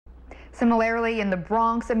Similarly, in the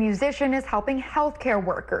Bronx, a musician is helping healthcare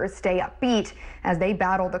workers stay upbeat as they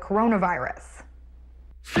battle the coronavirus.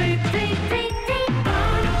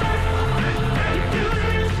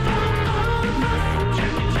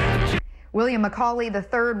 William Macaulay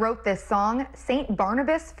III wrote this song, St.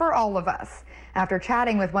 Barnabas for All of Us, after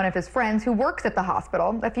chatting with one of his friends who works at the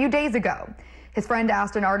hospital a few days ago. His friend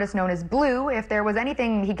asked an artist known as Blue if there was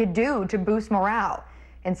anything he could do to boost morale.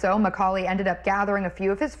 And so Macaulay ended up gathering a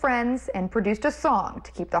few of his friends and produced a song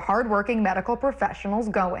to keep the hardworking medical professionals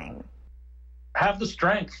going. Have the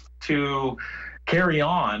strength to carry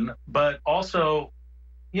on, but also,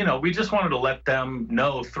 we just wanted to let them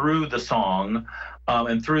know through the song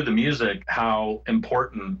and through the music how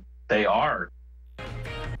important they are.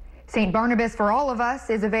 St. Barnabas for All of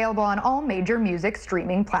Us is available on all major music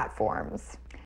streaming platforms.